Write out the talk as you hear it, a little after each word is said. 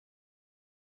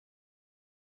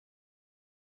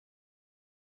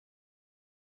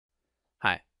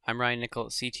Hi, I'm Ryan Nickel,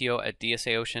 CTO at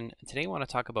DSA Ocean, and today I want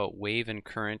to talk about wave and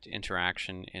current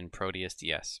interaction in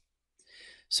ProteusDS.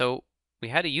 So we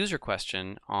had a user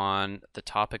question on the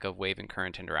topic of wave and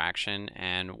current interaction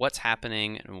and what's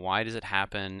happening and why does it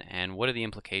happen and what are the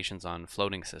implications on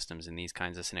floating systems in these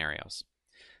kinds of scenarios.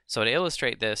 So to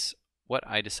illustrate this, what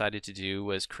I decided to do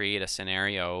was create a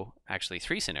scenario, actually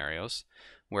 3 scenarios,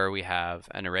 where we have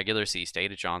an irregular sea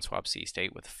state, a John swap sea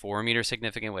state with 4-meter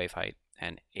significant wave height,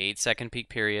 an 8-second peak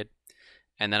period,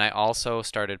 and then I also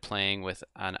started playing with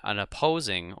an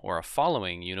opposing or a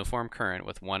following uniform current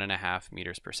with 1.5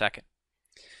 meters per second.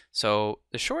 So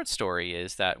the short story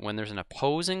is that when there's an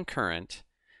opposing current,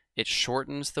 it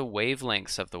shortens the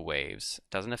wavelengths of the waves.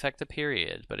 It doesn't affect the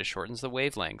period, but it shortens the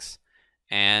wavelengths,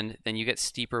 and then you get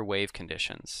steeper wave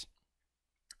conditions.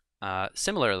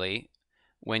 Similarly,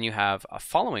 when you have a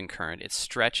following current, it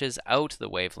stretches out the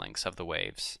wavelengths of the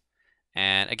waves.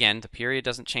 And again, the period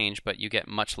doesn't change, but you get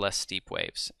much less steep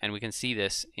waves. And we can see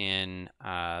this in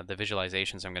the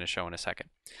visualizations I'm going to show in a second.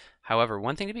 However,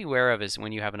 one thing to be aware of is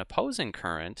when you have an opposing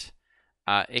current,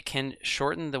 it can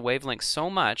shorten the wavelength so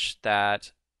much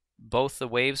that both the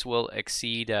waves will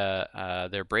exceed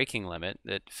their breaking limit,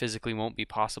 that physically won't be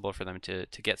possible for them to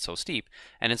get so steep.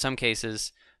 And in some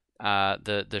cases,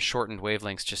 the shortened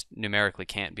wavelengths just numerically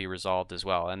can't be resolved as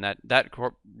well, and that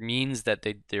means that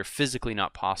they're physically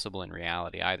not possible in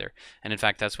reality either. And in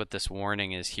fact, that's what this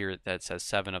warning is here that says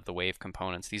 7 of the wave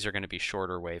components. These are going to be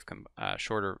shorter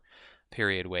shorter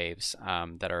period waves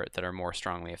that are more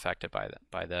strongly affected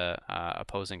by the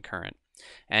opposing current.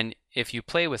 And if you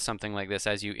play with something like this,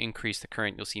 as you increase the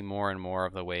current, you'll see more and more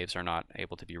of the waves are not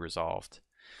able to be resolved.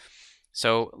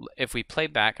 So if we play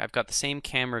back, I've got the same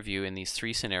camera view in these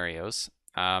 3 scenarios.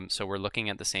 So we're looking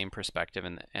at the same perspective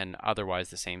and otherwise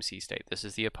the same sea state. This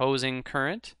is the opposing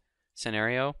current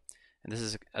scenario, and this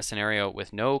is a scenario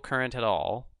with no current at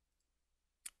all,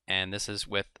 and this is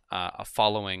with a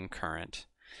following current.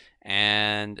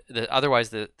 And otherwise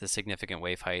the significant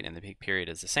wave height and the peak period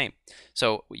is the same.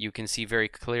 So you can see very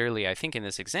clearly, I think in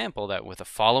this example, that with a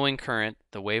following current,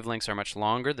 the wavelengths are much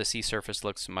longer, the sea surface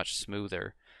looks much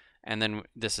smoother. And then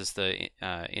this is the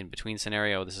in-between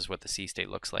scenario. This is what the sea state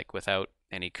looks like without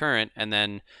any current. And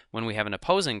then when we have an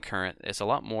opposing current, it's a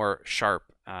lot more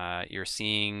sharp. You're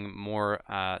seeing more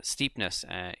steepness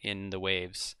in the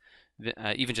waves,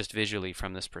 even just visually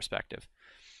from this perspective.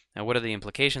 Now, what are the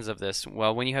implications of this?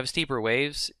 Well, when you have steeper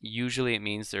waves, usually it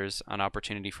means there's an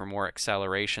opportunity for more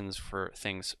accelerations for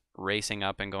things racing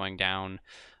up and going down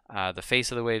the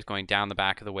face of the waves, going down the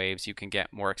back of the waves. You can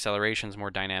get more accelerations,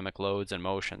 more dynamic loads and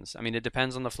motions. I mean, it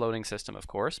depends on the floating system, of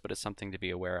course, but it's something to be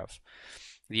aware of.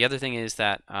 The other thing is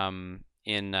that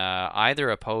in either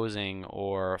opposing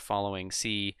or following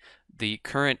sea, the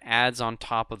current adds on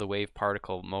top of the wave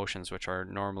particle motions, which are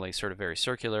normally sort of very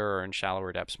circular or in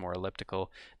shallower depths more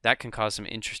elliptical. That can cause some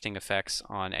interesting effects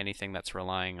on anything that's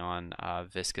relying on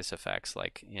viscous effects,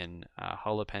 like in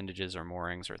hull appendages or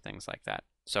moorings or things like that.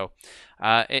 So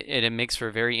it makes for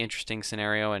a very interesting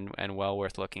scenario and well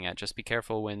worth looking at. Just be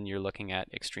careful when you're looking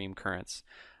at extreme currents,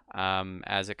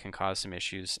 as it can cause some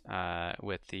issues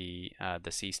with the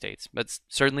sea states. But it's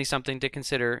certainly something to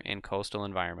consider in coastal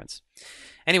environments.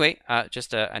 Anyway,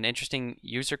 just an interesting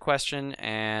user question,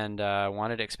 and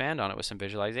wanted to expand on it with some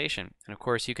visualization. And of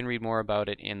course, you can read more about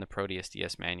it in the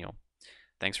ProteusDS manual.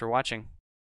 Thanks for watching.